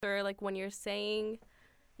like when you're saying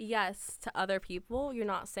yes to other people, you're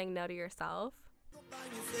not saying no to yourself.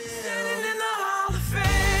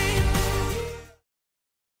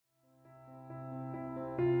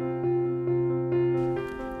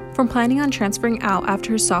 From planning on transferring out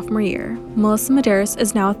after her sophomore year, Melissa Medeiros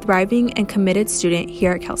is now a thriving and committed student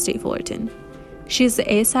here at Cal State Fullerton. She is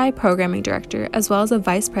the ASI Programming Director as well as a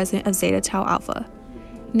Vice President of Zeta Tau Alpha.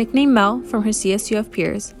 Nicknamed Mel from her CSUF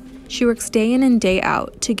peers, she works day in and day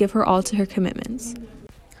out to give her all to her commitments.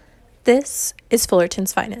 This is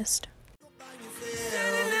Fullerton's finest.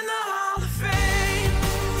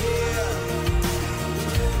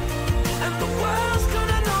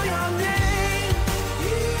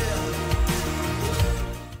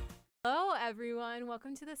 Hello everyone,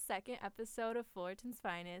 welcome to the second episode of Fullerton's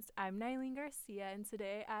Finest. I'm Nylene Garcia, and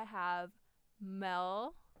today I have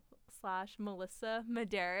Mel/Melissa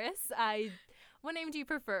Medeiros. What name do you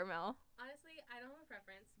prefer, Mel? Honestly, I don't have a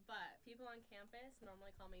preference, but people on campus normally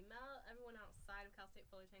call me Mel. Everyone outside of Cal State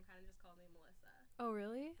Fullerton kind of just called me Melissa. Oh,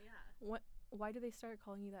 really? Yeah. Why do they start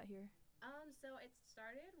calling you that here? So it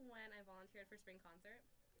started when I volunteered for spring concert.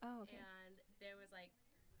 Oh, okay. And there was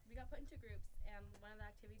we got put into groups, and one of the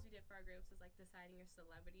activities we did for our groups was deciding your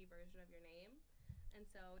celebrity version of your name. And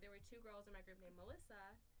so there were two girls in my group named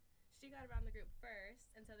Melissa. She got around the group first,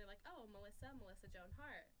 and so they're like, oh, Melissa Joan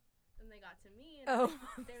Hart. And they got to me, and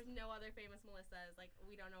there's no other famous Melissas.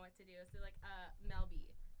 We don't know what to do. So they're like, Mel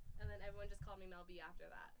B. And then everyone just called me Mel B after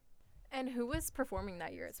that. And who was performing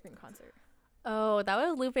that year at spring concert? Oh, that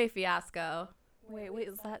was Lupe Fiasco. Wait,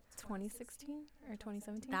 is that 2016 or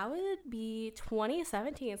 2017? That would be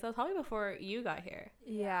 2017, so probably before you got here.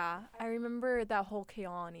 Yeah, I remember that whole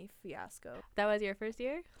Kehlani fiasco. That was your first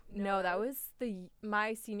year? No, that was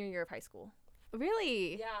my senior year of high school.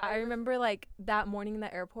 Really? Yeah, I remember that morning in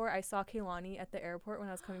the airport, I saw Kehlani at the airport when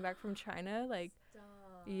I was coming back from China.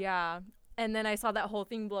 Yeah. And then I saw that whole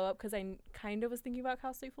thing blow up because I kind of was thinking about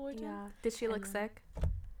Cal State Fullerton. Yeah. Did she look sick?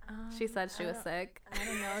 She said she was sick. I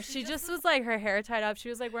don't know. She just was her hair tied up. She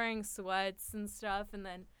was wearing sweats and stuff. And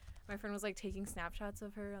then my friend was taking snapshots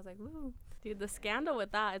of her. I was like, woo. Dude, the scandal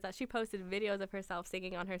with that is that she posted videos of herself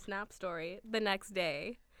singing on her Snap story the next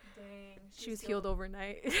day. Dang. She was healed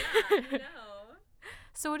overnight. Yeah, I know.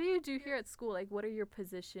 So what do you do here at school? What are your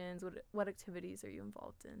positions? What activities are you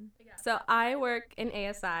involved in? So I work in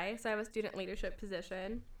ASI, so I have a student leadership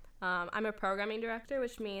position. I'm a programming director,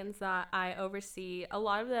 which means that I oversee a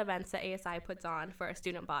lot of the events that ASI puts on for our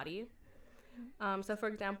student body. So for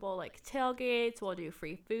example, tailgates, we'll do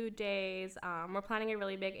free food days. We're planning a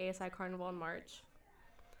really big ASI carnival in March.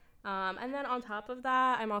 And then on top of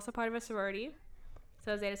that, I'm also part of a sorority.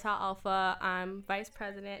 So Zeta Tau Alpha, I'm vice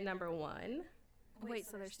president number 1. Wait,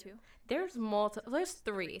 so there's 2? There's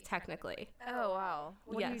 3 technically. Oh, wow.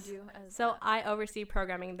 What do you do So I oversee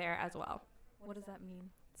programming there as well. What does that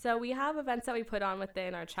mean? So we have events that we put on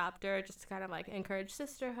within our chapter just to kind of encourage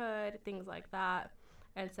sisterhood, things like that.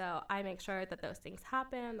 And so I make sure that those things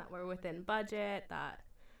happen, that we're within budget, that,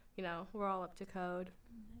 we're all up to code.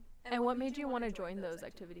 And what made you want to join those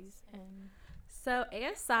activities? So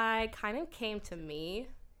ASI kind of came to me.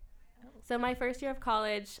 So my first year of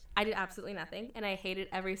college, I did absolutely nothing, and I hated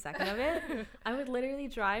every second of it. I would literally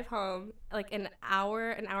drive home an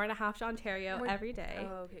hour and a half to Ontario every day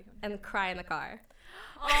and cry in the car.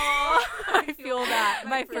 Oh, I feel that.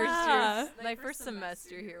 My first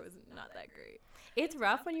semester here was not that great. It's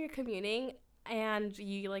rough when you're commuting and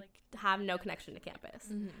you have no connection to campus.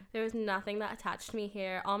 Mm-hmm. There was nothing that attached me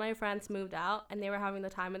here. All my friends moved out, and they were having the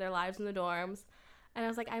time of their lives in the dorms. And I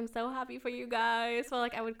was I'm so happy for you guys. So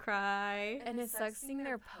I would cry. And it sucks seeing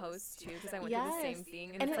their posts too, because I went through the same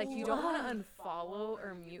thing. And it's you don't want to unfollow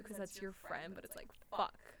or mute because that's your friend, but it's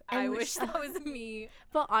fuck. I wish that was me.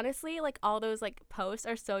 But honestly, all those posts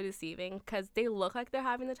are so deceiving because they look like they're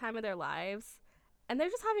having the time of their lives, and they're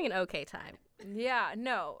just having an okay time. Yeah,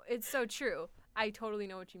 no, it's so true. I totally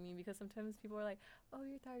know what you mean, because sometimes people are oh,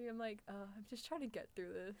 you're tired. I'm I'm just trying to get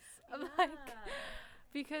through this. I'm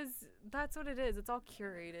because that's what it is. It's all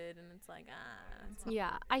curated, and it's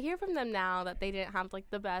yeah, I hear from them now that they didn't have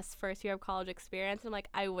the best first year of college experience. And I'm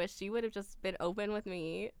I wish you would have just been open with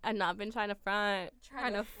me and not been trying to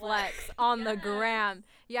trying to flex on the gram.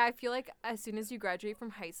 Yeah, I feel as soon as you graduate from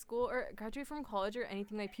high school or graduate from college or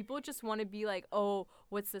anything, people just want to be oh,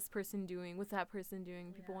 what's this person doing? What's that person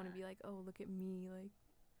doing? People want to be oh, look at me.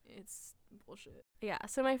 It's bullshit. Yeah,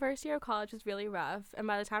 so my first year of college was really rough, and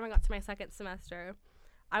by the time I got to my second semester,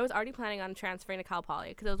 I was already planning on transferring to Cal Poly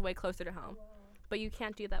because it was way closer to home. But you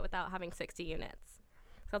can't do that without having 60 units.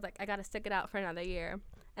 So I was I got to stick it out for another year.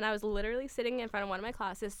 And I was literally sitting in front of one of my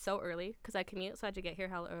classes so early because I commute, so I had to get here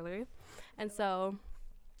hella early. And so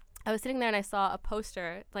I was sitting there and I saw a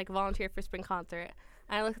poster, like, volunteer for spring concert.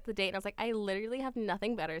 And I looked at the date and I was like, I literally have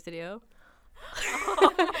nothing better to do.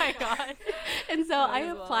 Oh my god. And so I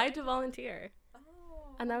applied to volunteer.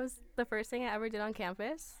 And that was the first thing I ever did on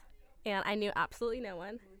campus. And I knew absolutely no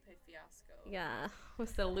one. Lupe fiasco. Yeah,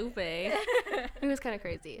 with the Lupe. It was kind of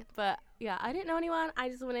crazy. But yeah, I didn't know anyone. I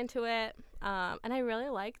just went into it. And I really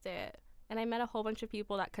liked it. And I met a whole bunch of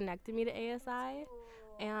people that connected me to ASI.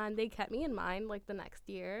 And they kept me in mind, like, the next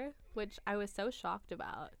year, which I was so shocked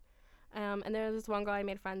about. And there was this one girl I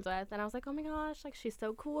made friends with, and I was like, oh my gosh, like, she's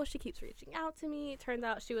so cool. She keeps reaching out to me. It turns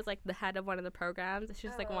out she was, like, the head of one of the programs. And she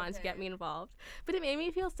just, like, wanted to get me involved. But it made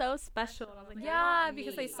me feel so special. And I was like, Yeah,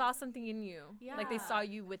 because they saw something in you. Yeah. Like, they saw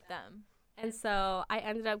you with them. And so I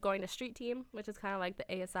ended up going to Street Team, which is kind of like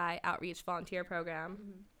the ASI outreach volunteer program.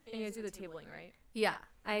 And you guys do the tabling, right? Yeah.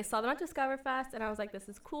 I saw them at Discoverfest, and I was like, this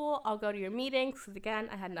is cool. I'll go to your meetings, because, again,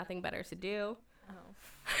 I had nothing better to do. Oh.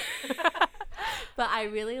 But I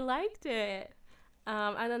really liked it.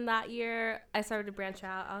 And then that year, I started to branch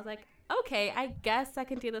out. I was like, okay, I guess I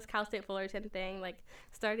can do this Cal State Fullerton thing. Like,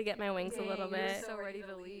 started to get my wings a little bit. You were so ready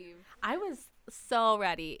to leave. I was so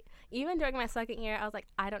ready. Even during my second year, I was like,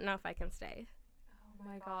 I don't know if I can stay. Oh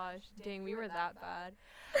my gosh. Dang, we were that bad.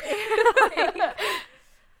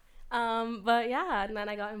 But yeah, and then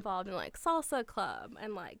I got involved in, like, salsa club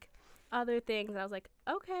and, like, other things. And I was like,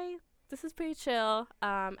 okay, this is pretty chill.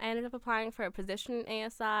 I ended up applying for a position in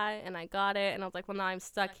ASI, and I got it. And I was like, well, now I'm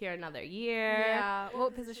stuck here another year. Yeah.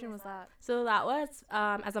 What position was that? So that was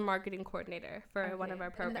as a marketing coordinator for one of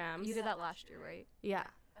our programs. You did that last year, right? Yeah.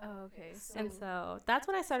 Oh, okay. And so that's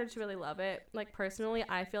when I started to really love it. Like, personally,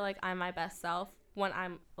 I feel like I'm my best self when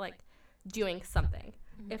I'm, like, doing something.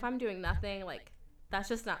 If I'm doing nothing, like, that's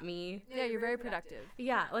just not me. Yeah, you're very productive.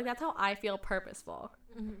 Yeah, like, that's how I feel purposeful.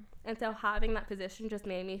 And so having that position just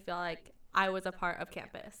made me feel like I was a part of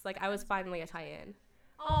campus. Like, I was finally a tie-in.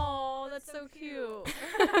 Oh, that's so cute.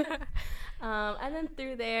 And then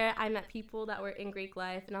through there, I met people that were in Greek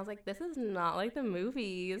life, and I was like, this is not like the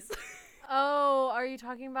movies. Oh, are you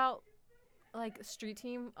talking about, like, Street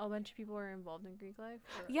Team? A bunch of people were involved in Greek life?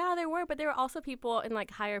 Or? Yeah, there were, but there were also people in,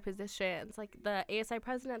 like, higher positions. Like, the ASI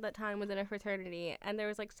president at that time was in a fraternity, and there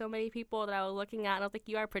was, like, so many people that I was looking at, and I was like,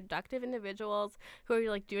 you are productive individuals who are,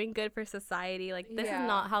 like, doing good for society. Like, this is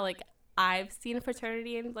not how, like, I've seen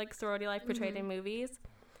fraternity and, like, sorority life portrayed in movies,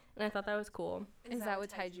 and I thought that was cool. Is that what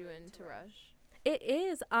tied you into Rush? It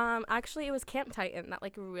is. Actually, it was Camp Titan that,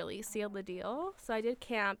 like, really sealed the deal. So I did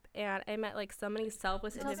camp, and I met, like, so many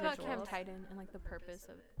selfless individuals. Tell us about Camp Titan and, like, the purpose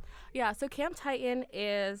of it. Yeah, so Camp Titan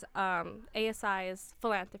is ASI's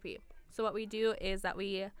philanthropy. So what we do is that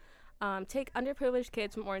we take underprivileged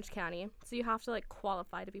kids from Orange County. So you have to, like,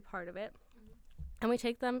 qualify to be part of it. And we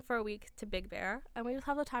take them for a week to Big Bear, and we just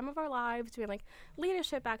have the time of our lives doing, like,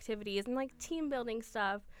 leadership activities and, like, team building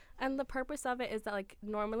stuff. And the purpose of it is that, like,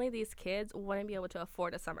 normally these kids wouldn't be able to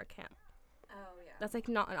afford a summer camp. Oh, yeah. That's, like,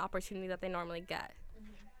 not an opportunity that they normally get.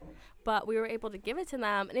 But we were able to give it to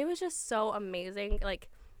them, and it was just so amazing. Like,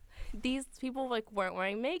 these people, like, weren't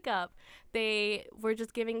wearing makeup. They were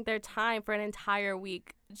just giving their time for an entire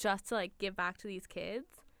week just to, like, give back to these kids.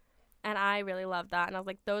 And I really loved that. And I was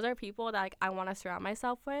like, those are people that, like, I want to surround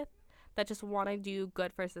myself with, that just want to do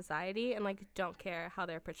good for society and, like, don't care how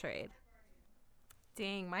they're portrayed.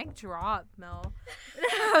 Dang, mic drop, Mel.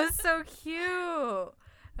 That was so cute.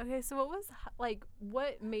 Okay, so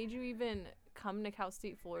what made you even come to Cal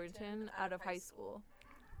State Fullerton out of high school?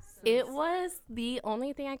 It was the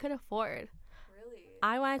only thing I could afford. Really?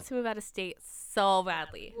 I wanted to move out of state so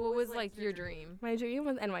badly. What was, like, your dream? My dream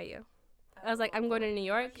was NYU. I was like, I'm going to New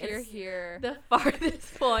York. You're It's here. the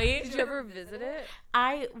farthest point. Did you ever visit it?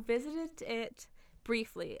 I visited it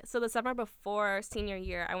briefly. So the summer before senior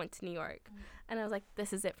year, I went to New York. And I was like,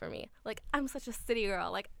 this is it for me. Like, I'm such a city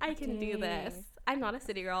girl. Like, I can do this. I'm not a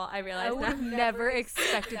city girl. I I realized would now. have never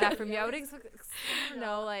expected that from you. I would expect,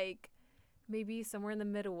 like, maybe somewhere in the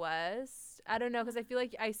Midwest. I don't know, because I feel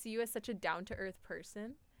like I see you as such a down-to-earth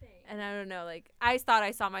person. And I don't know, like, I thought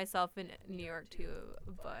I saw myself in New York, too,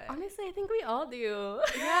 but... Honestly, I think we all do.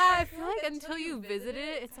 Yeah, I feel like until you visit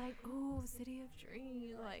it, it's like, ooh, city of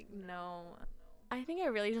dreams. Like, no. I think I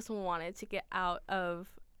really just wanted to get out of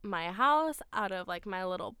my house, out of, like, my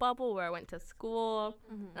little bubble where I went to school.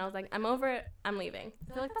 And I was like, I'm over it. I'm leaving.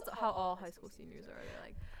 I feel like that's how all high school seniors are. They're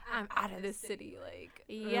like, I'm out of this city. Like,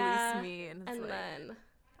 Yeah. release me. And, it's And like, then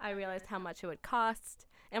I realized how much it would cost.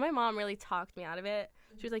 And my mom really talked me out of it.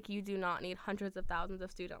 She was like, you do not need hundreds of thousands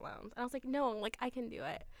of student loans. And I was like, no, like, I can do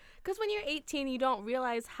it. Because when you're 18, you don't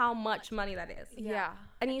realize how much money that is. yeah.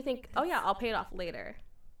 And you think, oh, yeah, I'll pay it off later.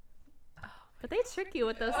 Oh But they trick you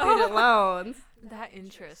with those student loans. That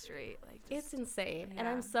interest rate, like, It's insane. Yeah. And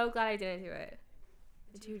I'm so glad I didn't do it.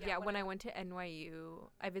 dude, yeah, when I went to NYU,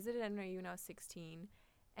 I visited NYU when I was 16,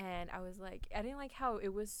 and I was like, I didn't like how it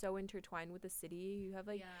was so intertwined with the city. You have,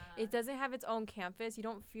 like, it doesn't have its own campus. You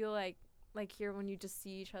don't feel like here when you just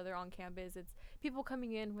see each other on campus, it's people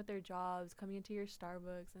coming in with their jobs, coming into your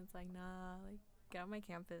Starbucks, and it's like, nah, like, get on my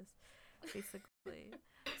campus, basically.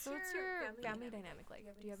 So what's your family dynamic like?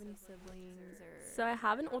 Do you have any siblings or? So I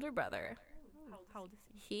have an older brother. How old is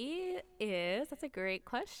he? That's a great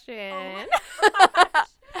question.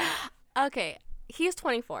 Okay, he's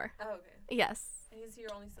 24. Oh, okay. Yes, And is he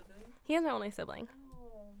your only sibling? he is my only sibling.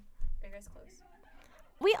 Oh. Are you guys close?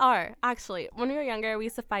 We are, actually. When we were younger, we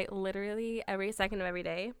used to fight literally every second of every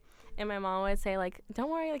day. And my mom would say, like, don't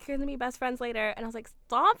worry, like, you're going to be best friends later. And I was like,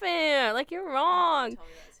 stop it. Like, you're wrong. Tell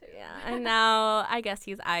me that too. Yeah, and now I guess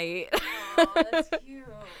he's aight. Aw, that's cute.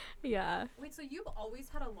 Yeah. Wait, so you've always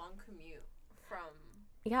had a long commute from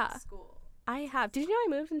Yeah, school? I have. Did you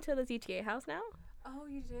know I moved into the ZTA house now? Oh,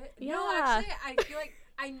 you did? Yeah. No, actually, I feel like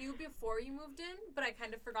I knew before you moved in, but I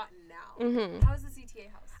kind of forgotten now. Mm-hmm. How is the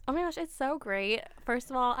CTA house? Oh my gosh, it's so great. First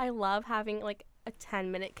of all, I love having, like, a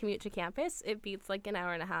 10-minute commute to campus. It beats, like, an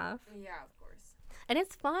hour and a half. Yeah, of course. And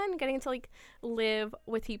it's fun getting to, like, live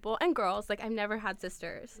with people and girls. Like, I've never had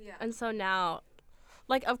sisters. Yeah. And so now,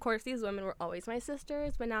 like, of course, these women were always my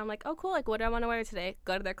sisters. But now I'm like, oh, cool. Like, what do I want to wear today?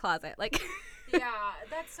 Go to their closet. Like, Yeah,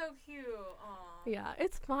 that's so cute. Aw. yeah,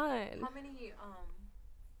 it's fun. How many,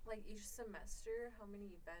 like each semester, how many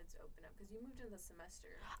beds open up? Because you moved in the semester.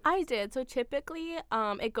 I did. So typically,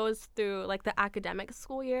 it goes through, like, the academic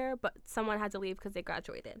school year. But someone had to leave because they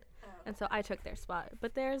graduated. Oh, And so I took their spot.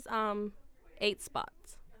 But there's 8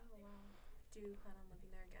 spots. oh, wow. Do you plan on living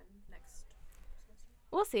there again next semester?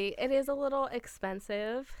 We'll see. It is a little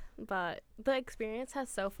expensive, but the experience has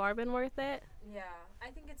so far been worth it. Yeah,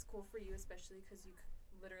 I think it's cool for you, especially because you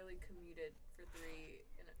literally commuted for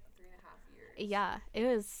 3.5 years. Yeah, it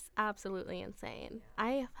was absolutely insane.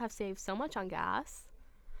 I have saved so much on gas.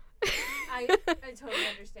 I totally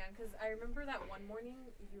understand, because I remember that one morning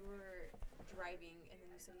you were driving and then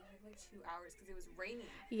you said you had like 2 hours because it was raining.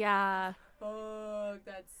 Yeah. Fuck,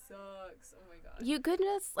 that sucks. Oh my god. You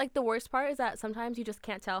goodness, like, the worst part is that sometimes you just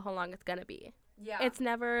can't tell how long it's gonna be. Yeah. It's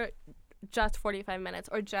never just 45 minutes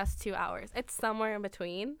or just 2 hours. It's somewhere in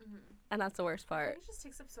between, and that's the worst part. It just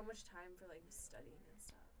takes up so much time for like studying and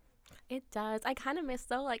stuff. It does. I kind of miss,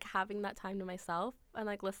 though, like, having that time to myself and,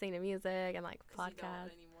 like, listening to music and, like, 'Cause you don't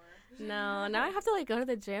podcasts. anymore. No, now I have to, like, go to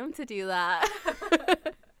the gym to do that. I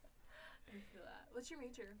feel that. What's your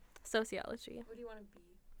major? Sociology. What do you want to be?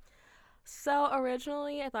 So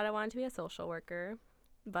originally I thought I wanted to be a social worker,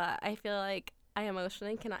 but I feel like I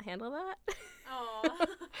emotionally cannot handle that. Oh.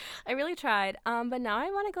 I really tried. But now I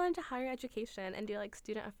want to go into higher education and do, like,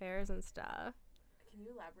 student affairs and stuff. Can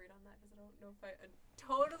you elaborate on that? Because I don't know if I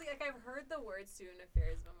totally, like, I've heard the word student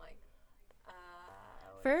affairs, but I'm like,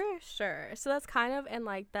 For sure. So that's kind of in,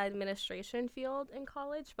 like, the administration field in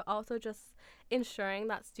college, but also just ensuring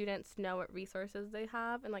that students know what resources they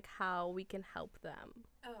have and, like, how we can help them.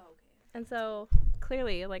 Oh, okay. And so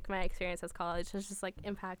clearly, like, my experience as college has just, like,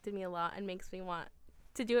 impacted me a lot and makes me want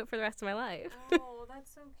to do it for the rest of my life. Oh,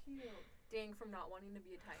 that's so cute. Dang, from not wanting to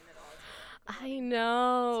be a Titan at all. I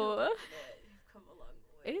know. You've come a long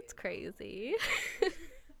way. It's crazy.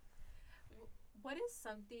 What is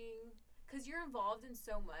something, because you're involved in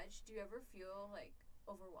so much, do you ever feel, like,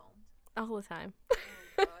 overwhelmed? All the time. Oh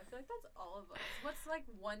my god, I feel like that's all of us. What's, like,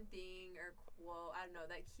 one thing or quote, I don't know,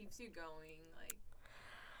 that keeps you going, like?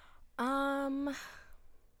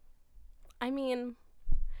 I mean,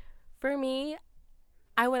 for me,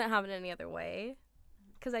 I wouldn't have it any other way.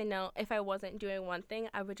 Because I know if I wasn't doing one thing,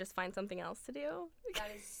 I would just find something else to do. That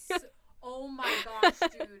is so, oh my gosh,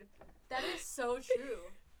 dude. That is so true.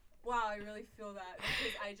 Wow, I really feel that.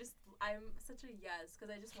 Because I'm such a yes,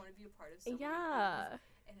 because I just want to be a part of so many things.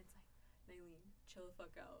 And it's like, Nailene, chill the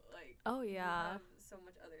fuck out. Like, Oh, yeah. you have so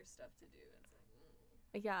much other stuff to do.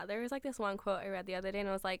 It's like, Yeah, there was, like, this one quote I read the other day, and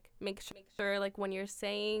it was like, make sure, like, when you're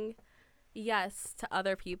saying yes to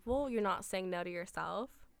other people, you're not saying no to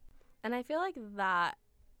yourself. And I feel like that,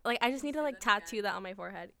 like, I just need to, Say like, that tattoo again. that on my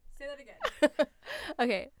forehead. Say that again.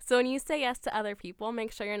 Okay, so when you say yes to other people,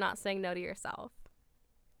 make sure you're not saying no to yourself.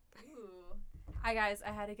 Ooh. Hi, guys.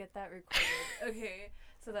 I had to get that recorded. Okay,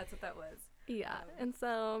 so that's what that was. Yeah, and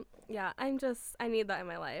so, yeah, I need that in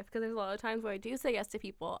my life, because there's a lot of times where I do say yes to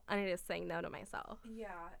people, and I just saying no to myself. Yeah,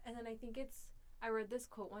 and then I think I read this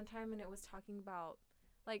quote one time, and it was talking about,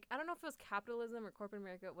 like, I don't know if it was capitalism or corporate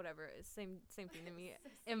America, whatever. It's same thing to me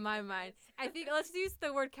in my mind. I think let's use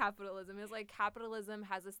the word capitalism. It's like capitalism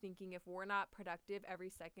has us thinking if we're not productive every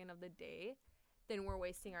second of the day, then we're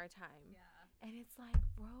wasting our time. Yeah. And it's like,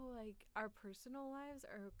 bro, like, our personal lives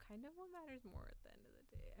are kind of what matters more at the end of the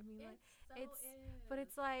day. I mean, like, but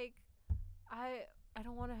it's like, I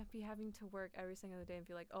don't want to be having to work every single day and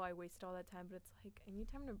feel like, oh, I wasted all that time. But it's like, I need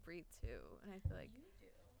time to breathe too. And I feel like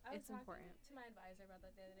I was it's talking important. to my advisor about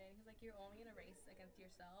that the other day because, like, you're only in a race against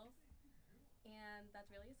yourself. And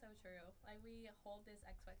that's really so true. Like, we hold this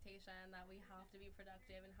expectation that we have to be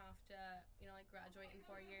productive and have to, you know, like, graduate in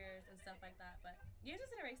 4 years and stuff like that. But you're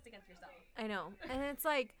just in a race against yourself. I know. And it's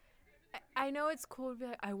like, I know it's cool to be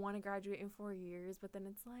like, I want to graduate in 4 years. But then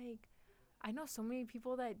it's like, I know so many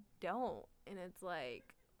people that don't. And it's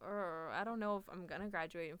like, I don't know if I'm going to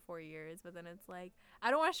graduate in 4 years. But then it's like,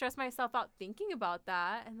 I don't want to stress myself out thinking about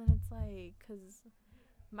that. And then it's like, because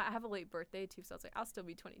I have a late birthday, too. So I was like, I'll still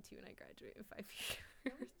be 22 when I graduate in 5 years.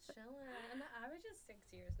 I'm chilling. And the average is 6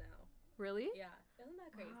 years now. Really? Yeah. Isn't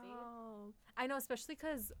that crazy? Wow. I know, especially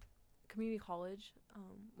because community college,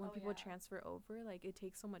 when people yeah. transfer over, like, it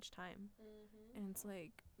takes so much time. Mm-hmm. And it's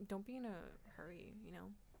like, don't be in a hurry, you know?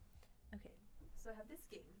 Okay. So I have this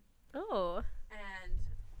game. Oh. And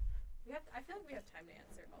I feel like we have time to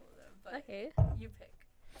answer all of them. But Okay. you pick.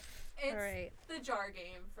 It's All right. the jar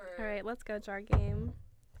game for... All right, let's go, jar game.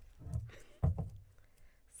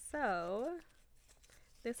 So,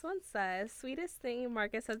 this one says, sweetest thing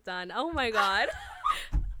Marcus has done. Oh my god.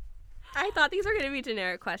 I thought these were going to be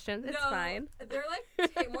generic questions. It's fine. They're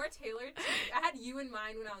like more tailored to me. I had you in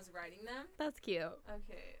mind when I was writing them. That's cute.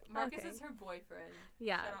 Okay. Marcus Okay. is her boyfriend.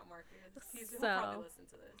 Yeah. Shout out Marcus. He'll So- probably listen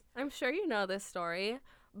to this. I'm sure you know this story,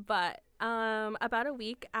 but about a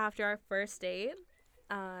week after our first date,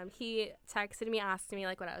 he texted me, asking me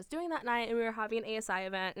like what I was doing that night, and we were having an ASI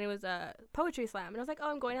event, and it was a poetry slam, and I was like,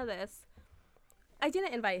 oh, I'm going to this. I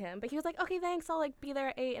didn't invite him, but he was like, okay, thanks, I'll like be there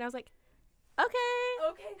at 8, and I was like, okay.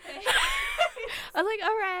 Okay, thanks. I was like,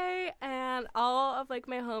 all right, and all of like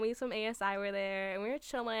my homies from ASI were there, and we were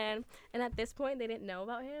chilling, and at this point, they didn't know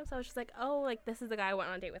about him, so I was just like, oh, like, this is the guy I went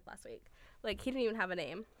on a date with last week. Like, he didn't even have a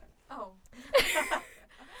name. Oh.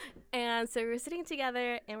 And so we were sitting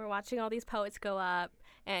together, and we're watching all these poets go up,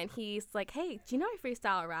 and he's like, hey, do you know I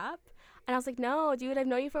freestyle rap? And I was like, no, dude, I've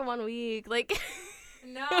known you for 1 week. Like,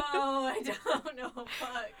 No, I don't know.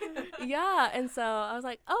 Fuck. yeah. And so I was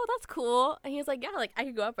like, oh, that's cool. And he was like, yeah, like, I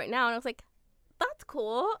could go up right now. And I was like, that's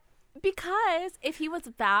cool. Because if he was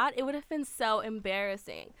bad, it would have been so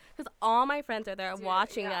embarrassing. Because all my friends are there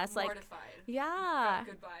watching us. Like, mortified. yeah.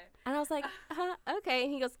 Goodbye. And I was like, okay.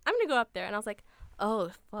 And he goes, I'm going to go up there. And I was like, oh,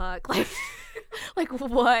 fuck. Like, like,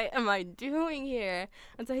 what am I doing here?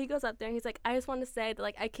 And so he goes up there and he's like, I just want to say that,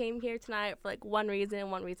 like, I came here tonight for, like, one reason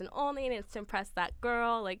only, and it's to impress that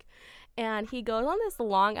girl. Like, and he goes on this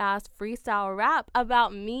long-ass freestyle rap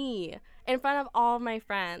about me in front of all of my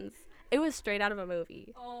friends. It was straight out of a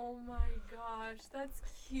movie. Oh my gosh, that's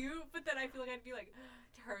cute. But then I feel like I'd be like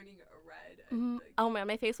turning red. And, like, Oh, man,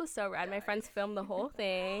 my face was so red. My dying. friends filmed the whole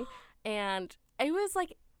thing. And it was,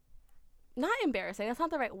 like, not embarrassing. That's not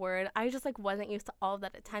the right word. I just, like, wasn't used to all of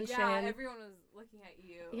that attention. Yeah, everyone was looking at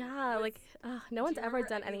you. Yeah, like, no one's Do you ever remember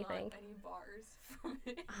done any anything. Any bars from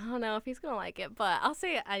it? I don't know if he's gonna like it, but I'll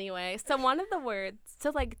say it anyway. So one of the words,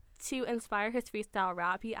 to inspire his freestyle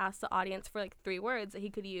rap, he asked the audience for, like, 3 words that he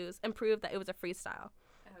could use and prove that it was a freestyle.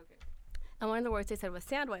 Okay. And one of the words they said was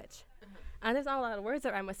sandwich. And there's not a lot of words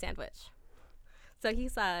that rhyme with sandwich. So he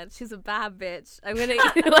said, she's a bad bitch. I'm gonna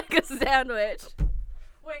eat it like a sandwich.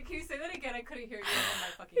 Wait, can you say that again? I couldn't hear you on my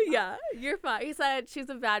fucking phone. Yeah, you're fine. He said, she's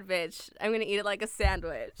a bad bitch. I'm gonna eat it like a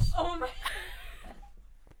sandwich. Oh my.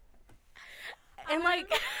 And,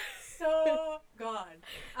 like, so gone.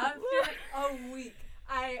 After a week.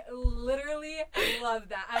 I literally love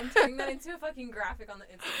that. I'm turning that into a fucking graphic on the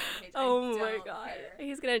Instagram page. oh I my don't god, care.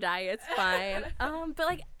 he's gonna die. It's fine. But,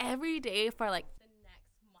 like, every day for, like, the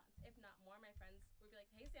next month, if not more, my friends would be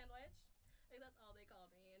like, hey, sandwich. Like, that's all they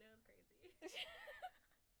called me, and it was crazy.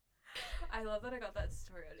 I love that I got that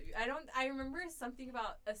story out of you. I remember something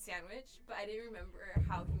about a sandwich, but I didn't remember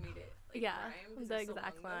how he made it. Like, Yeah, rhyme, 'cause the it's so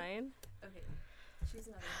exact long ago. line. Okay, choose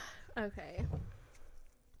another one. Okay.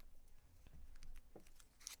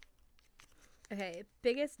 Okay,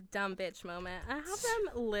 biggest dumb bitch moment. I have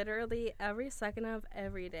them literally every second of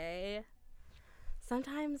every day.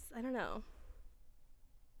 Sometimes, I don't know.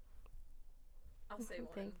 I'll say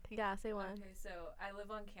one. Yeah, say one. Okay, so I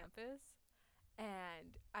live on campus,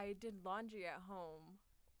 and I did laundry at home.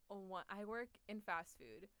 I work in fast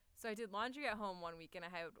food, so I did laundry at home one week, and I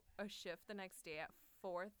had a shift the next day at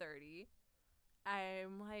 4:30.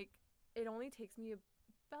 I'm like, it only takes me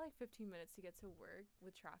about like 15 minutes to get to work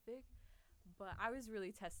with traffic. But I was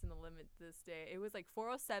really testing the limit this day. It was like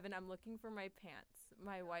 4:07. I'm looking for my pants,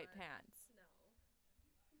 my white pants.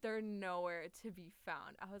 They're nowhere to be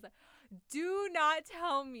found. I was like, do not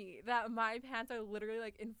tell me that my pants are literally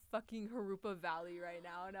like in fucking Harupa Valley right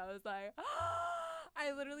now. And I was like,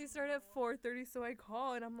 I literally started at 4:30, so I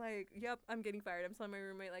call and I'm like, yep, I'm getting fired. I'm telling my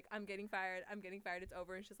roommate, like, I'm getting fired, it's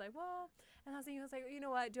over. And she's like, well, and I was like, you know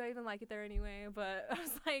what, do I even like it there anyway? But I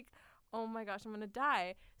was like, oh my gosh, I'm gonna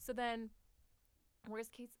die. So then, where's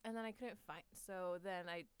Kate's? And then I couldn't find, so then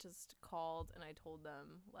I just called and I told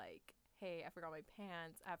them, like, hey, I forgot my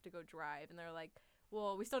pants, I have to go drive. And they're like,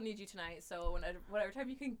 well, we still need you tonight, so whatever time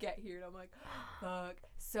you can get here. And I'm like, fuck.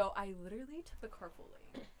 So I literally took the carpool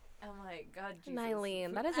lane. I'm like, God, Jesus.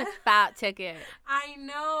 Nylene, that is a fat ticket. I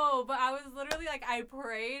know, but I was literally like, I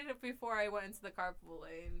prayed before I went into the carpool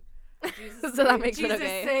lane. Jesus, So that makes it Jesus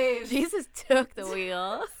okay. saves. Jesus took the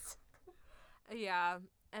wheel. Yeah,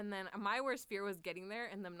 and then my worst fear was getting there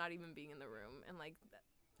and them not even being in the room, and like,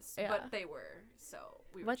 Yeah. but they were. So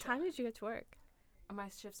we were. What time chilling. did you get to work? My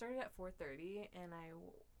shift started at 4:30, and I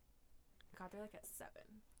got there like at 7.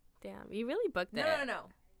 Damn, you really booked it. No.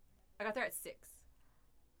 I got there at 6.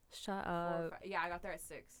 Shut 4 or up. 5. Yeah, I got there at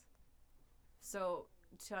 6. So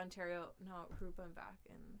to Ontario, no, Harupa and back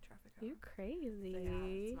in traffic. You crazy. So, yeah,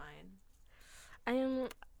 it's mine.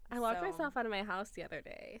 I locked So- myself out of my house the other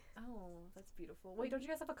day. Oh, that's beautiful. Wait, don't you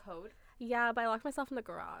guys have a code? Yeah, but I locked myself in the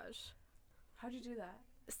garage. How'd you do that?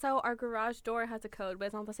 So our garage door has a code, but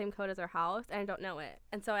it's not the same code as our house, and I don't know it.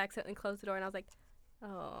 And so I accidentally closed the door, and I was like,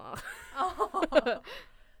 oh. Oh.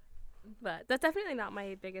 But that's definitely not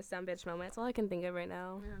my biggest dumb bitch moment. It's all I can think of right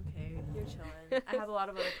now. Okay, you're chilling. I have a lot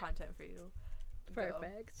of other content for you. Go.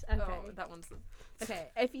 Perfect. Okay. Oh, that one's Okay.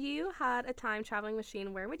 If you had a time traveling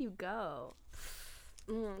machine, where would you go?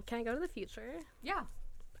 Can I go to the future? Yeah.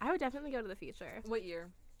 I would definitely go to the future. What year?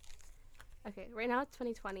 Okay, right now it's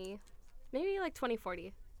 2020. Maybe like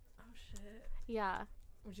 2040. Oh shit. Yeah.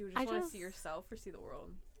 Would you I just want to just- see yourself or see the world?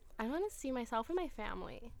 I want to see myself and my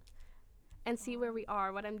family and see where we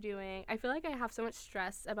are, what I'm doing. I feel like I have so much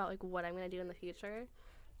stress about like what I'm going to do in the future.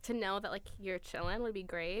 To know that like you're chilling would be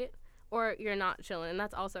great, or you're not chilling.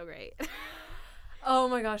 That's also great. Oh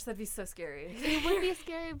my gosh, that'd be so scary. It would be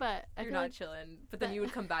scary, but I You're feel not like chilling, but then you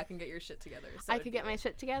would come back and get your shit together. So I it'd could be get my like-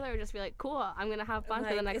 shit together or just be like, cool, I'm going to have fun for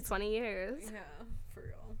the Like, next it's- 20 years. Yeah, for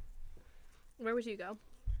real. Where would you go?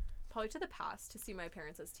 Probably to the past to see my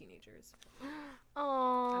parents as teenagers. I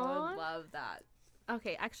Aww. would love that.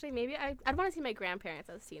 Okay, actually, maybe I'd want to see my grandparents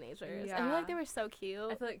as teenagers. I feel Yeah. like they were so cute.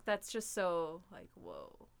 I feel like that's just so, like,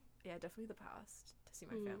 whoa. Yeah, definitely the past to see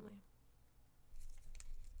my family.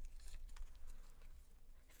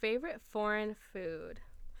 Favorite foreign food?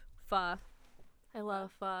 Pho. I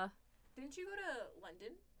love pho. Didn't you go to London?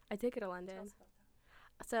 I did go to London.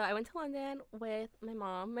 So I went to London with my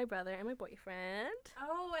mom, my brother, and my boyfriend.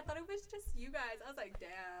 Oh, I thought it was just you guys. I was like,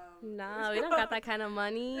 damn. No, we don't got that kind of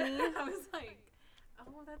money. I was like,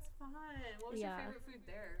 oh, that's fun. What was Yeah. your favorite food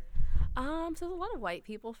there? So there's a lot of white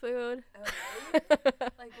people food. Oh, really?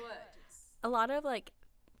 Like what? A lot of like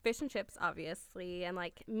fish and chips, obviously, and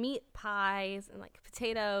like meat pies and like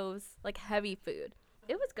potatoes, like heavy food.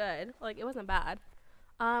 It was good. Like it wasn't bad.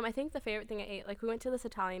 I think the favorite thing I ate, like we went to this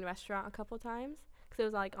Italian restaurant a couple times because it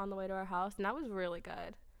was like on the way to our house, and that was really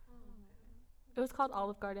good. It was called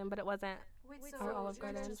Olive Garden, but it wasn't. Wait, Our Olive did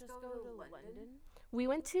you guys Garden. just go to London? We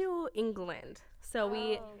went to England, so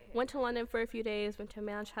we went to London for a few days. Went to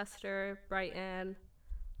Manchester, Brighton.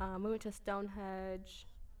 We went to Stonehenge.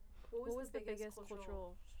 What was the biggest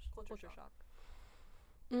cultural shock?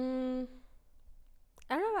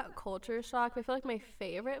 I don't know about culture shock, but I feel like my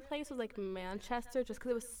favorite place was like Manchester, just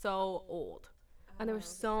because it was so old, and there was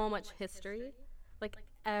so much history. Like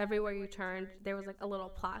everywhere you turned, there was like a little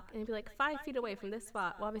plaque, and it'd be like 5 feet away from this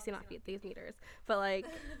spot. Well, obviously not feet, these meters, but like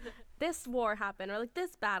this war happened, or like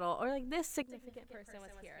this battle, or like this significant person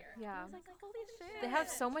was here. Yeah. I was like, holy shit. They have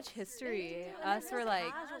so much history. Us were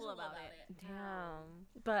like, casual about it. damn.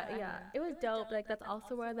 But yeah, it was dope. Like that's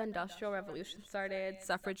also where the Industrial Revolution started,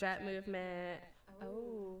 suffragette movement.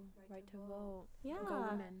 Oh, right to vote. Yeah. Go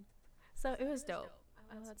women. So it was dope.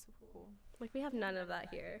 Oh, that's so cool. Like we have none of that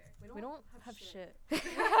here. We don't have shit.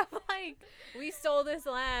 Like, we stole this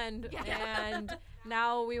land, and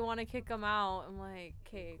now we want to kick them out. I'm like,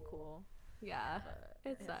 okay, cool. Yeah,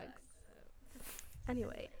 it sucks.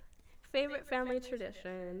 Anyway, favorite family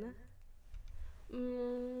tradition.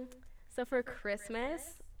 So for Christmas,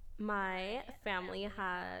 my family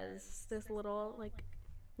has this little like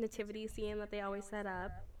nativity scene that they always set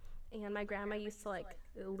up, and my grandma used to like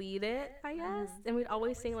lead it, I guess, and we'd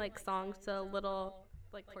always sing like songs to little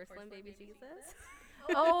like porcelain baby Jesus.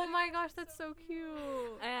 Oh my gosh, that's so cute.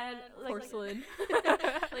 And like, Porcelain.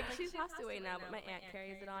 like she's passed away now, but my aunt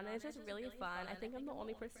carries it on, and it's just really fun. I think I'm the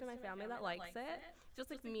only person in my family that likes it. Just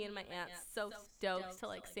like me and my aunt, so stoked to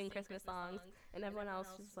like sing Christmas songs, and everyone else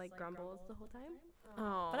just like grumbles the whole time.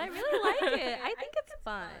 Oh. But I really like it. I think it's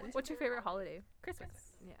fun. What's your favorite holiday?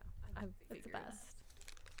 Christmas. Yeah. It's the best.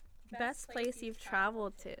 Best place you've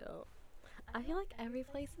traveled to? I feel like every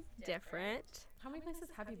place is different. How many places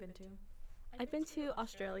have you been to? I've been to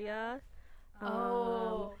Australia.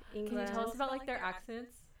 Can England. you tell us about like their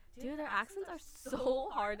accents? Dude, their accents are so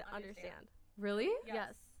hard to understand. Really?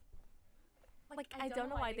 Yes. Like, I don't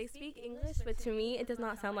know why they speak English, but to me, it does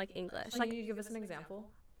not sound like English. Like, can you give us an example?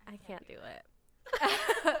 I can't do it.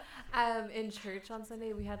 In church on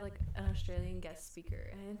Sunday, we had like an Australian guest speaker,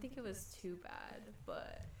 and I didn't think it was too bad,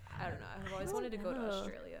 but I don't know. I've always wanted to go to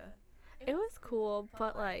Australia. It was cool,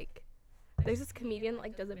 but like, there's this comedian that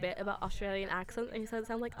like does a bit about Australian accents, and he says it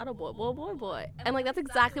sounds like "oh boy, boy, boy, boy," and like that's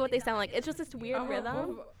exactly what they sound like. It's just this weird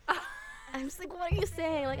rhythm. I'm just like, what are you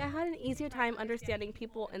saying? Like, I had an easier time understanding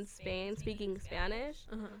people in Spain speaking Spanish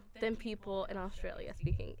than people in Australia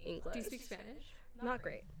speaking English. Do you speak Spanish? Not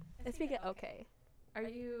great. I speak it okay. Are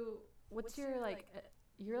you? What's your like?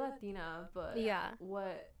 You're Latina, but Yeah.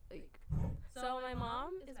 What like? So my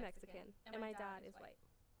mom is Mexican and my dad is white.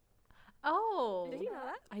 Oh. Did you know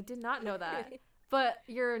that? I did not know that. But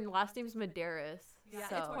your last name's Medeiros. Yeah,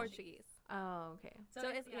 so. it's Portuguese. Oh, okay. So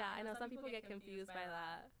it's, yeah, I know some people get confused by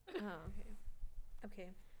that. Oh, okay. Okay.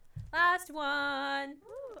 Last one.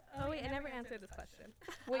 Oh wait, I never answered this question.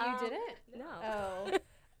 Wait, you didn't? No. Oh.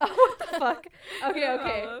 Oh, what the fuck? Okay,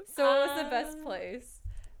 okay. No. So what was the best place?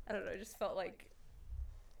 I don't know, it just felt like...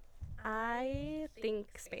 I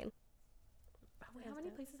think Spain. Wait, how many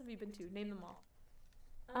places have you been to? Name them all.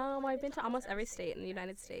 I've been to almost every state in the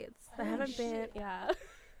United States. I haven't been, yeah.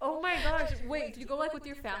 Oh my gosh. Wait, did you go like with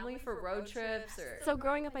your family for road trips or... So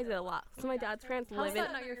growing up, I did a lot. So my dad's parents How's live in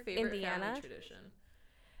that not your favorite Indiana. family tradition?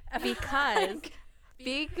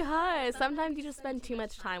 Because sometimes you just spend too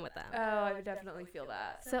much time with them. Oh, I would definitely feel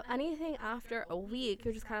that. So anything after a week,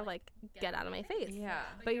 you're just kind of like, get out of my face. Yeah.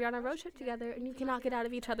 But you're on a road trip together, and you cannot get out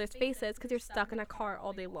of each other's faces because you're stuck in a car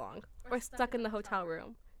all day long or stuck in the hotel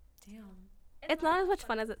room. Damn. It's not as much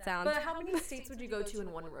fun as it sounds. But how many states would you go to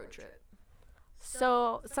in one road trip?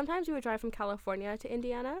 So sometimes we would drive from California to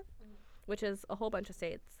Indiana, which is a whole bunch of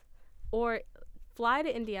states, or fly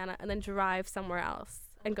to Indiana and then drive somewhere else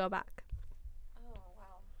and go back. Oh,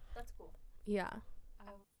 wow. That's cool. Yeah.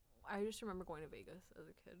 I just remember going to Vegas as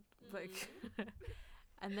a kid. Like,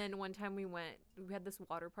 and then one time we had this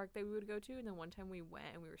water park that we would go to, and then one time we went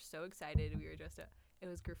and we were so excited. We were dressed up. It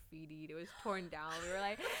was graffitied. It was torn down. We were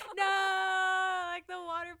like, no, like the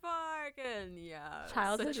water park. And yeah.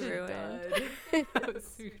 Childhood such a ruin. dud.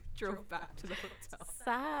 We drove back to the hotel.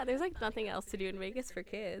 Sad. There's like nothing else to do in Vegas for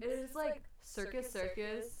kids. It was like circus.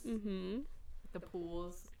 Mm-hmm. The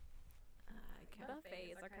pools. I can't.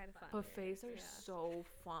 Buffets are kind of fun. Buffets are so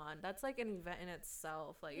fun. That's like an event in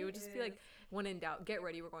itself. Like it would just be like, when in doubt, get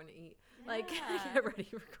ready, we're going to eat. Like Yeah. get ready,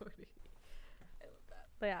 we're going to eat. I love that.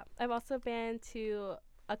 But yeah, I've also been to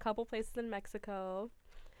a couple places in Mexico,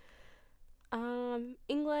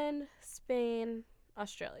 England, Spain,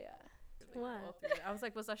 Australia. What? I was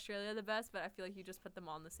like, was Australia the best? But I feel like you just put them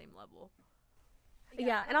all on the same level.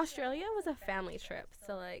 Yeah, and Australia was a family trip,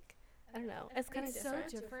 so like, I don't know, it's kind of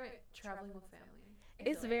different. so different traveling with family.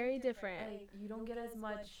 It's very different. Like you don't get as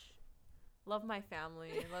much. Love my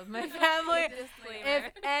family. Love my family.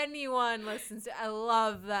 If anyone listens to, I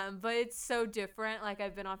love them, but it's so different. Like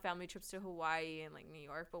I've been on family trips to Hawaii and like New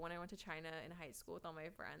York, but when I went to China in high school with all my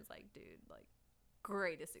friends, like dude, like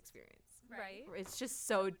greatest experience. Right. It's just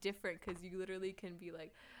so different because you literally can be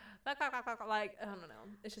like I don't know.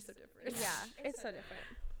 It's just so different. Yeah, it's so different.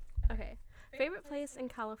 Okay, favorite place in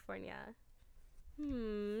California?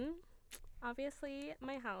 Obviously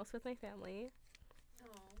my house with my family.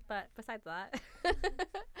 But besides that,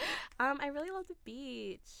 I really love the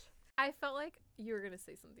beach. I felt like you were gonna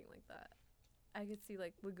say something like that. I could see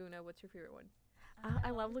like Laguna. What's your favorite one?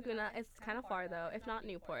 I love Laguna. It's kind of far though, if not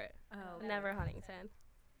Newport. Oh, okay. Never Huntington.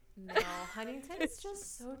 No, Huntington is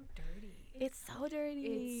just so dirty. It's so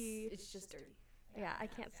dirty. It's just dirty. Yeah, I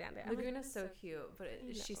can't stand it. I'm like, Laguna's so cute, but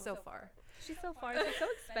she's so far. she's so far. It's like, so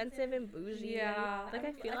expensive and bougie. Yeah. Like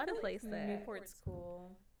I feel out of place there. Newport's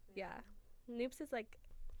cool. Yeah. Noops is like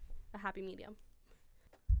a happy medium.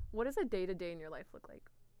 What does a day-to-day in your life look like?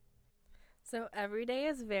 So every day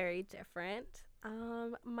is very different.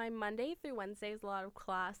 My Monday through Wednesday is a lot of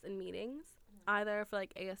class and meetings. either for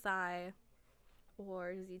like ASI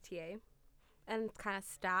or ZTA, and it's kind of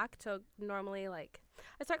stacked. So normally, like,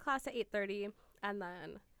 I start class at 8:30, and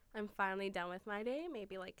then I'm finally done with my day,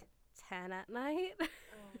 maybe like 10 at night.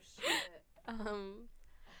 Oh shit.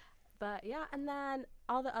 But yeah, and then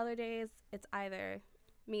all the other days, it's either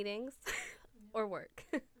meetings or work.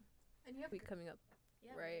 And you have week coming up,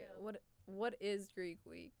 right? What is Greek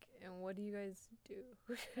Week, and what do you guys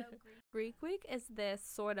do? Greek Week is this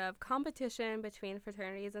sort of competition between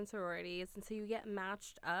fraternities and sororities, and so you get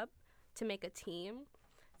matched up to make a team.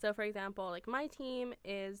 So, for example, like my team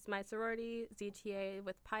is my sorority, ZTA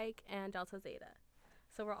with Pike and Delta Zeta.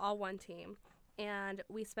 So we're all one team, and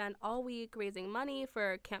we spend all week raising money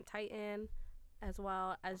for Camp Titan, as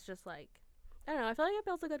well as just like, I don't know, I feel like it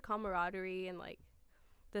builds a good camaraderie and like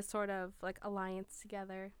this sort of like alliance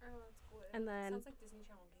together. Oh, that's cool. And then sounds like Disney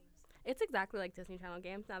Channel games. It's exactly like Disney Channel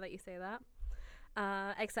games, now that you say that.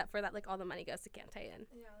 Except for that, like, all the money goes to Camp Titan.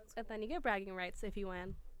 Yeah, that's cool. And then you get bragging rights if you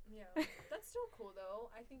win. Yeah, that's still cool though.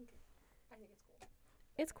 I think it's cool.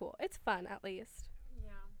 It's cool. It's fun, at least.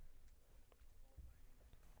 Yeah.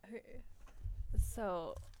 Okay.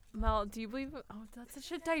 So, Mel, do you believe? Oh, that's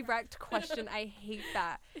such a direct question. I hate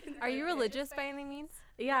that. Are you religious by any means?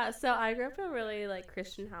 Yeah, so I grew up in a really, like,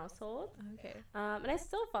 Christian household. Okay. And I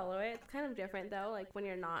still follow it. It's kind of different, though, like, when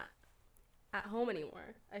you're not at home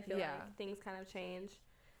anymore. I feel Yeah. like things kind of change.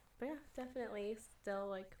 But yeah, definitely still,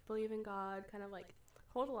 like, believe in God, kind of, like,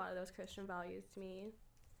 hold a lot of those Christian values to me.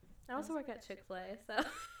 I also work at Chick-fil-A, so.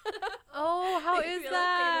 Oh, how I is feel like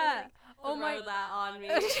that? they Oh my. throw that on me.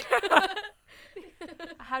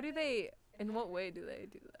 How do they? In what way do they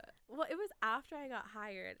do that? Well, it was after I got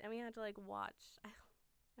hired, and we had to, like, watch.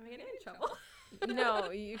 Am I getting in trouble?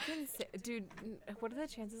 No, you can say, dude. What are the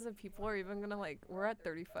chances of people are even gonna like? We're at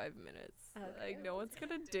 35 minutes. Okay. Like, no one's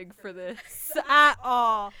gonna dig for this at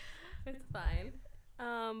all. It's fine.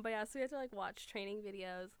 But yeah, so we had to, like, watch training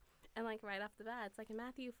videos, and, like, right off the bat, it's like in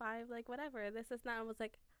Matthew 5, like, whatever, this is not. I was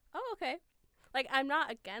like, oh, okay. Like, I'm not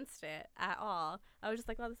against it at all. I was just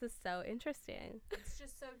like, wow, this is so interesting. It's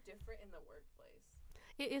just so different in the workplace.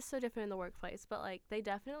 It is so different in the workplace, but, like, they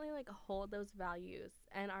definitely, like, hold those values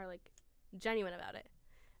and are, like, genuine about it.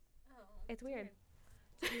 Oh, It's weird.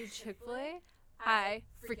 dude, Chick-fil-A. I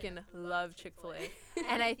freaking love Chick-fil-A,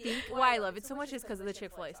 and I think why I love it so much is because of the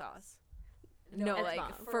Chick-fil-A sauce. No, It's like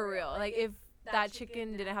bomb. for real. Like if that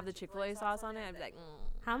chicken didn't have the Chick-fil-A sauce on it, I'd be like,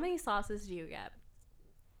 How many sauces do you get?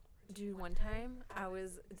 Dude, one time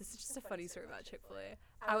this is just a funny story about Chick-fil-A.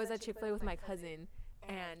 I was at Chick-fil-A with my cousin,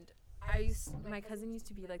 and my cousin used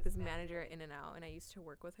to be like this manager at In-N-Out, and I used to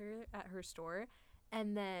work with her at her store.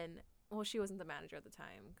 And then, well, she wasn't the manager at the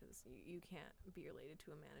time because you can't be related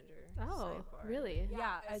to a manager. Oh, Sidebar. really?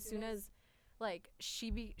 Yeah, as soon as like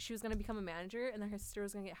she was gonna become a manager, and then her sister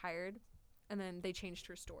was gonna get hired, and then they changed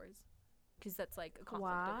her stores because that's like a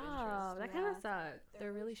conflict of interest. Wow, that kind of sucks.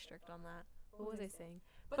 They're really strict on that. What was I saying?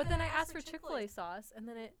 But then I asked for Chick-fil-A sauce, and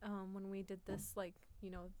then it when we did this, like, you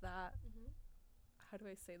know, that how do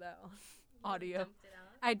I say that on audio?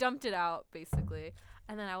 I dumped it out basically,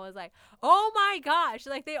 and then I was like, oh my gosh,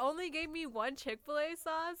 like they only gave me one Chick-fil-A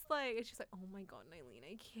sauce, like, and she's like, oh my god,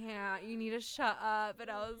 Nylene, I can't, you need to shut up. And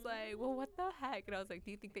I was like, well, what the heck? And I was like,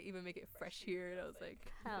 do you think they even make it fresh here? And I was like,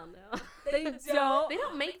 Hell no. they don't. They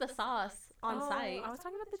don't make the sauce on site. I was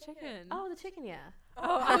talking about the chicken. Oh, the chicken, yeah.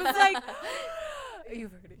 Oh, I was like,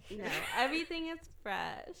 you've heard it. No, everything is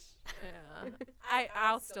fresh. Yeah.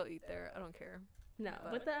 I'll still eat there. I don't care. No,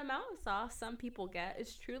 but the amount of sauce some people get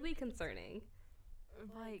is truly concerning.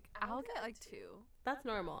 Like, I'll get like 2. That's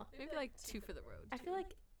normal. Maybe like 2 for the road. I feel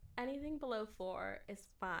like anything below 4 is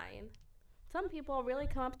fine. Some people really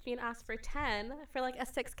come up to me and ask for 10 for like a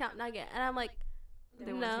 6-count nugget, and I'm like,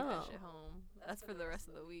 they want to take no. that shit home. That's for the rest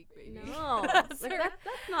of the week, baby. No, That's like, for-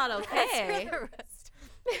 that's not That's okay. for the rest.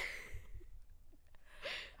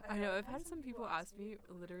 I know. I've had some people ask me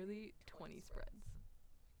literally 20 spreads.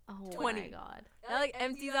 Oh 20. my god. That like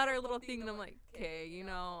empties out our little thing, and I'm like, okay, you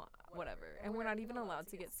know, whatever. And we're not even allowed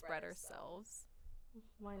to get spread ourselves.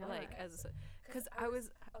 Why not? Like because I was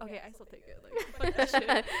okay. I still take it. Like, fuck that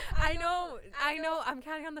shit. I know. I'm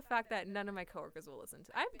counting on the fact that none of my coworkers will listen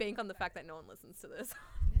to. I bank on the fact that no one listens to this.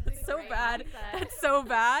 That's so bad. That's so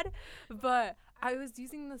bad. But I was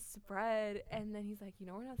using the spread, and then he's like, you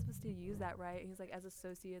know, we're not supposed to use that, right? And he's like, as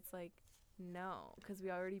associates, like, no, because we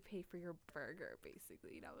already pay for your burger,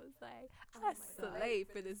 basically. And I was like, I slay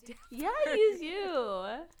for this damn yeah, burger. use you.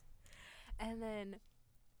 And then,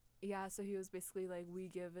 yeah, so he was basically like, we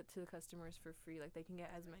give it to the customers for free. Like, they can get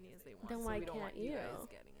as many as they want. Then so why we don't want can't you you? guys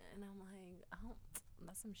getting it. And I'm like, oh,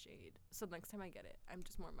 that's some shade. So next time I get it, I'm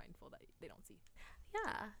just more mindful that they don't see.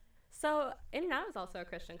 Yeah. So In-N-Out is also a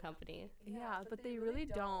Christian company. Yeah, but they really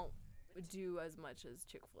don't do as much as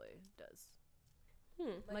Chick-fil-A does.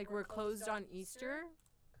 Like, we're closed on Easter,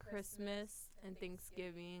 Christmas, and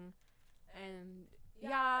Thanksgiving. And,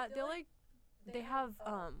 yeah, they have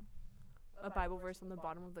a Bible verse on the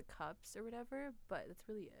bottom of the cups or whatever, but that's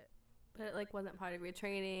really it. But it like wasn't part of your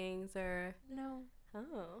trainings or No.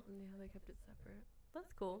 Oh, Yeah, they kept it separate.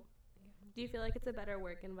 that's cool. Do you feel like it's a better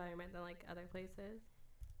work environment than like other places?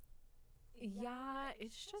 Yeah,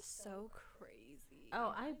 it's just so crazy.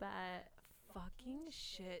 Oh, I bet. Fucking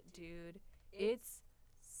shit, dude. It's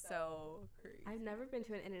so crazy. I've never been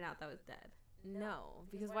to an In-N-Out that was dead. No,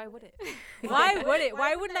 because why would it? Why would it?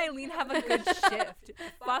 Why wouldn't Eileen have a good shift?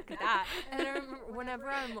 Fuck that. And I remember whenever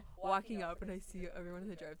I'm walking up and I see everyone in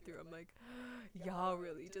the drive-thru, I'm like, y'all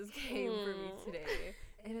really just came for me today.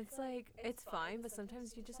 And it's like, it's fine, but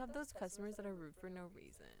sometimes you just have those customers that are rude for no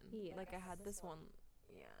reason. Yes. Like I had this one,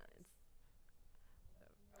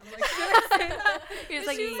 I'm like, should I say that? You're just And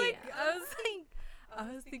like, she was yeah.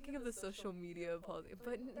 I was thinking of the social media policy,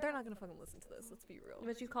 but they're not gonna fucking listen to this. Let's be real.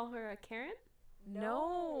 Would you call her a Karen?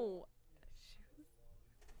 No.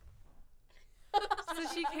 So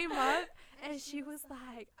she came up and she was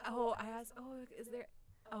like, "Oh," I asked,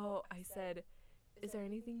 I said, "Is there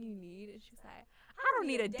anything you need?" And she was like, "I don't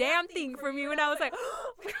need a damn thing from you." And I was like,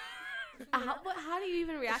 How do you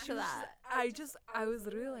even react to that? I was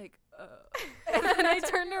literally like, and then I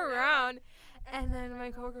turned around, and then my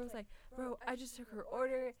coworker was like, "Bro, I just took her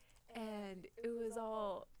order, and it was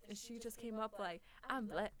all." And she just came up like, "I'm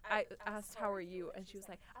blessed." I asked, "How are you?" And she was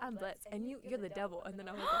like, "I'm blessed, and you're the devil." And then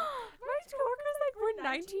I was like, my coworker's like, "We're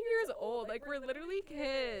 19 years old, like we're literally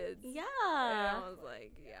kids." Yeah. And I was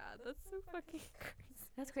like, "Yeah, that's so fucking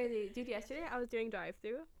crazy." That's crazy. Dude, yesterday I was doing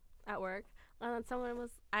drive-thru at work, and then someone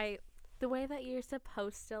was, the way that you're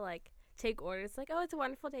supposed to, like, take orders, like, "Oh, it's a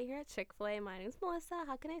wonderful day here at Chick-fil-A. My name's Melissa.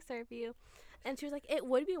 How can I serve you?" And she was like, "It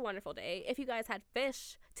would be a wonderful day if you guys had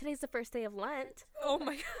fish. Today's the first day of Lent." Oh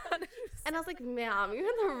my god. And I was like, "Ma'am, you're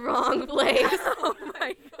in the wrong place." Oh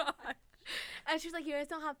my god. And she was like, "You guys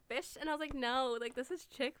don't have fish?" And I was like, "No, like, this is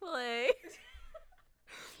Chick-fil-A."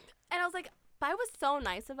 And I was like, but I was so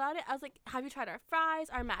nice about it. I was like, "Have you tried our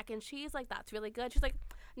fries, our mac and cheese? Like, that's really good." She's like,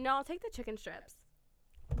 "No, I'll take the chicken strips."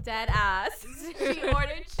 Dead ass. She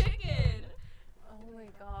ordered chicken. Oh my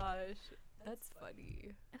gosh. That's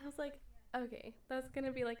funny. And I was like, okay, that's going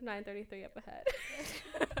to be like 9:33 up ahead.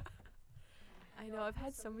 I know, I've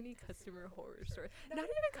had so many customer horror stories. Not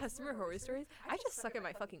even customer horror stories. I just suck at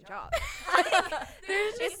my fucking job.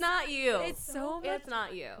 It's not you. It's so much. It's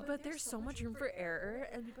not you. But there's so much room for error,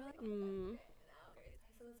 and people are like,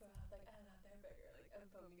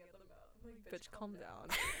 bitch, calm down.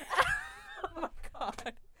 Oh my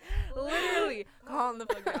god. Literally, calm the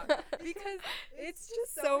fuck down. Because it's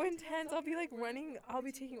just so intense. I'll be like I'll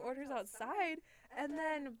be taking orders outside, and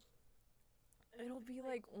then it'll be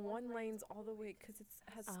like one lane's all the way because it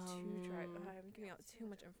has two I'm giving out too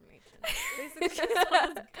much information. Basically,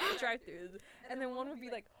 it's drive-throughs, and then one will be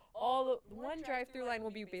like one drive-through line will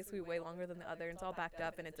be basically way longer than the other, and it's all backed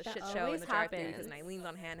up, and it's a That shit show in always the drive-through because happens. Eileen's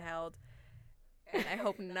on handheld. And I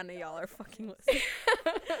hope none of y'all are fucking listening.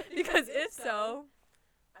 Because if so,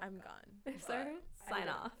 I'm gone. If so, But sign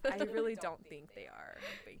off. I really don't think they are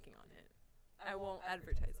banking on it. I won't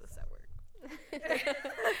advertise this at work.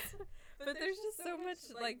 But there's just so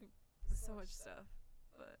much stuff.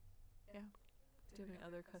 But yeah. Do you have any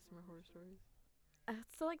other customer horror stories?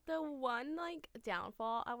 So, like, the one, like,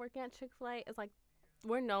 downfall at working at Chick-fil-A is, like,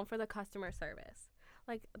 we're known for the customer service.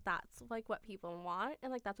 Like, that's, like, what people want,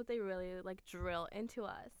 and, like, that's what they really, like, drill into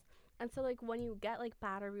us. And so, like, when you get, like,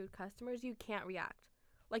 bad or rude customers, you can't react.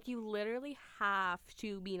 Like, you literally have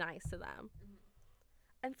to be nice to them. Mm-hmm.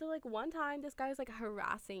 And so, like, one time, this guy was, like,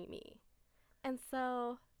 harassing me. And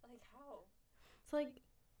so... Like, how? So, like,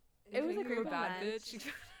 it was a group of bad men. bitch.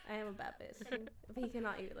 I am a bad bitch. But he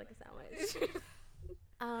cannot eat it like a sandwich.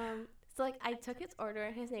 So, like, I took his order,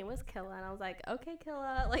 and his name was Killa, and I was like, "Okay,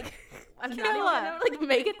 Killa." Like, I'm not even gonna, like,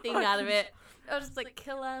 make a thing out of it. I was just like,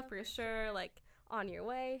 "Killa, for sure, like, on your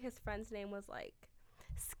way." His friend's name was, like,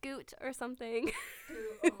 Scoot or something.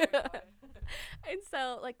 Oh my god. And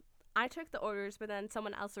so, like, I took the orders, but then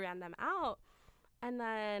someone else ran them out. And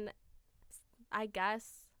then I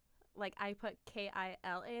guess, like, I put Killa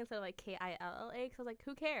instead of, like, Killa, because I was like,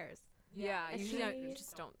 who cares? Yeah, And usually I she-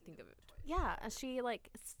 just don't think of it twice. Yeah, and she, like,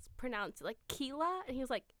 pronounced it, like, Killa, and he was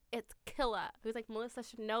like, "It's Killa." He was like, "Melissa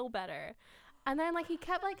should know better." And then, like, he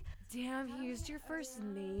kept, like... Damn, he used your first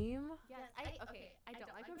name? Yes, I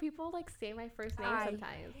don't like when people, like, say my first name sometimes.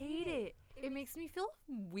 I hate it. It makes me feel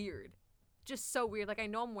weird. just so weird. Like, I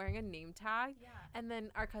know I'm wearing a name tag, and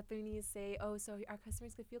then our companies say, oh, so our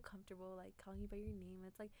customers could feel comfortable, like, calling you by your name.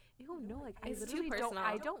 It's like, ew, no, like, I It's too literally don't, personal.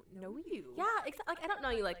 I don't know you. Yeah, like I don't know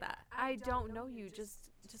you like that. I don't know you. Just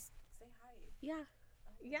say hi.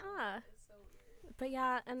 Yeah. But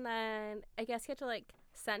yeah, and then I guess he had to like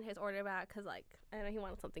send his order back because like I don't know, he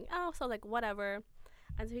wanted something else. So I was like, whatever.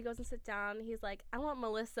 And so he goes and sits down. And he's like, I want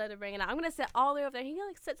Melissa to bring it out. I'm gonna sit all the way over there. He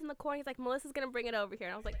like sits in the corner. He's like, Melissa's gonna bring it over here.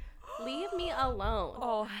 And I was like, leave me alone.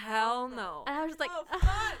 Oh, hell no. And I was just like,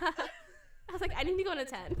 I was like, I need to go on a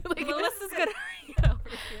 10. Like, Melissa's gonna bring it over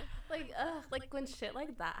here. like when shit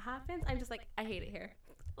like that happens, I'm just like, I hate it here.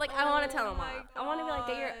 Like, I want to tell him off. I want to be like,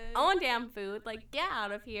 get your own damn food. Like, get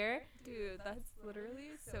out of here. Dude, that's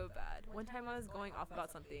literally so bad. One time I was going off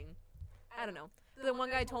about something. I don't know. The one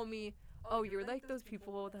guy told me, oh, you're like those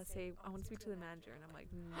people that say, I want to speak to the manager. And I'm like,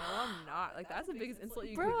 no, I'm not. Like, that's the biggest insult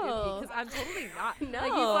you could give me. Because I'm totally not. No.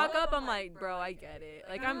 Like, you fuck up, I'm like, bro, I get it.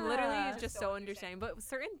 Like, I'm literally just so understanding. But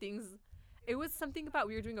certain things, it was something about,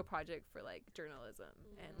 we were doing a project for, like, journalism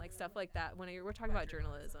and, like, stuff like that. When we're talking about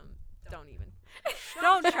journalism,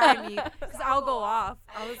 don't try me, because I'll go off.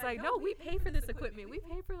 I was like, no, we pay for this equipment. We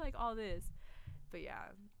pay for, like, all this. But, yeah,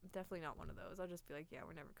 definitely not one of those. I'll just be like, yeah,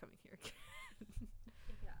 we're never coming here again.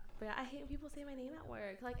 But yeah, I hate when people say my name at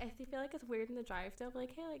work. Like, I feel like it's weird in the drive-thru.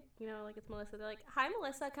 Like, hey, like, you know, like, it's Melissa. They're like, hi,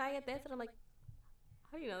 Melissa, can I get this? And I'm like,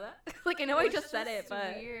 how do you know that? Like, I know I just said it,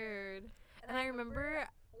 but weird. And I remember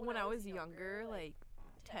when I was younger, like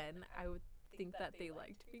 10, I would think that they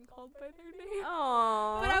liked being called by their name.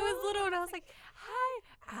 Oh. But I was little and I was like, hi,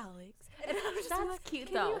 Alex. And I was just That's like, cute,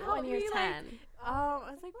 "Can though, you help when you're me?" 10. Like,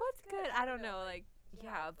 I was like, what's good? I don't know. Like,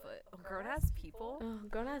 yeah, but grown-ass people. Oh,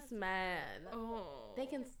 grown-ass men. Oh. They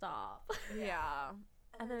can stop. Yeah.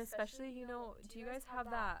 And then especially, you know, do you guys have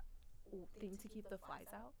that thing to keep the flies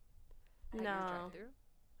out? at your No. drive-thru?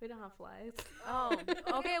 We don't have flies. Oh,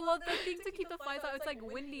 okay. Well, the thing to keep the flies out, it's like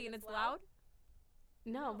windy and it's loud.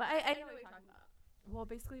 No, but I know what you're talking about. Well,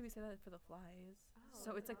 basically we say that for the flies.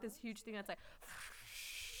 So it's like this huge thing that's like,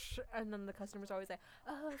 and then the customers always say,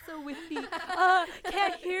 oh, so windy.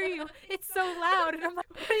 Can't hear you. It's so loud. And I'm like,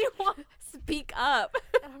 what do you want? Speak up.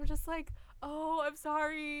 And I'm just like, oh, I'm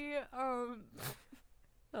sorry. Oh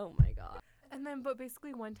my god. And then, but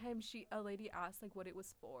basically one time a lady asked like what it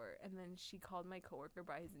was for, and then she called my coworker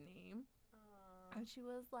by his name, and she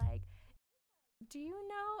was like, do you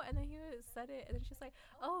know? And then he said it, and then she's like,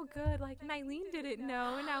 oh, good, like Nylene didn't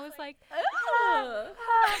know. And I was like, I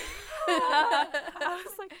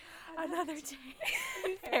was like, another day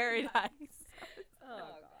in paradise. Oh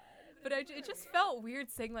god. But it just felt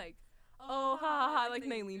weird saying like, oh, ha ha ha, like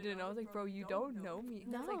Nylene didn't know. I was like, bro, you don't know me.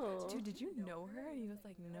 And I was No. like, dude, did you know her? And he was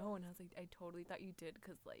like, no. And I was like, I totally thought you did,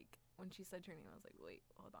 because like when she said her name, I was like, wait,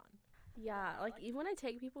 hold on. Yeah, like even when I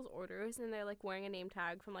take people's orders and they're like wearing a name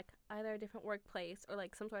tag from like either a different workplace or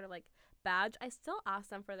like some sort of like badge, I still ask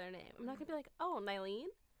them for their name. I'm not gonna be like, oh, Nylene.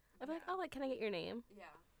 I'd be like, oh, like, can I get your name? Yeah,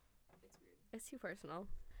 it's weird. It's too personal.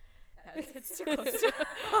 It's too close to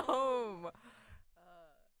home.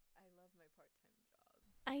 I love my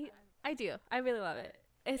part-time job. I do. I really love it.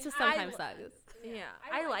 It's just I sometimes lo- sucks. Yeah,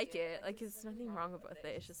 I like it. Like, there's nothing wrong with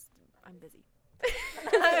it. It's just I'm busy.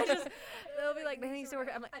 They'll be like, I used to work.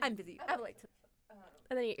 I'm like, I'm busy. I would like to.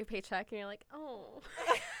 And then you get your paycheck and you're like, oh.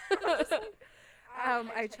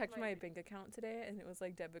 I checked my bank account today and it was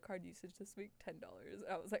like debit card usage this week $10.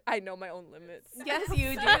 I was like, I know my own limits. Yes,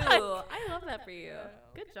 you do. I love that for you.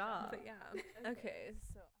 Good job. But yeah. Okay,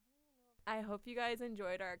 so I hope you guys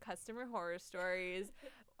enjoyed our customer horror stories.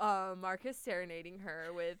 Marcus serenading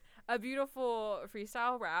her with a beautiful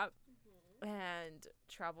freestyle rap and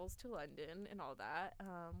travels to London and all that.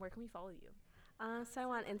 Where can we follow you? So I'm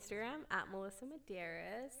on Instagram at Melissa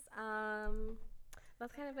Medeiros.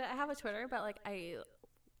 That's kind of it. I have a Twitter, but like I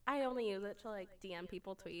only use it to like DM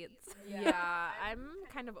people tweets. Yeah, I'm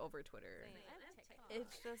kind of over Twitter.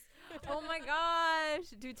 It's just, oh my gosh,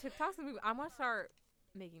 dude, TikTok's a movie. I'm gonna start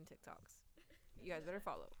making TikToks. You guys better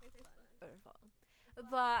follow.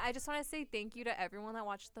 But I just want to say thank you to everyone that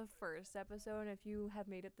watched the first episode. If you have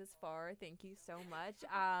made it this far, thank you so much.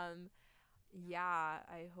 Yeah,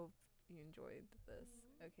 I hope you enjoyed this.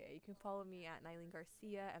 Okay, you can follow me at Nylene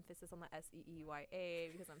Garcia, emphasis on the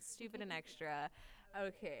SEEYA, because I'm stupid and extra.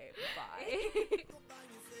 Okay, bye.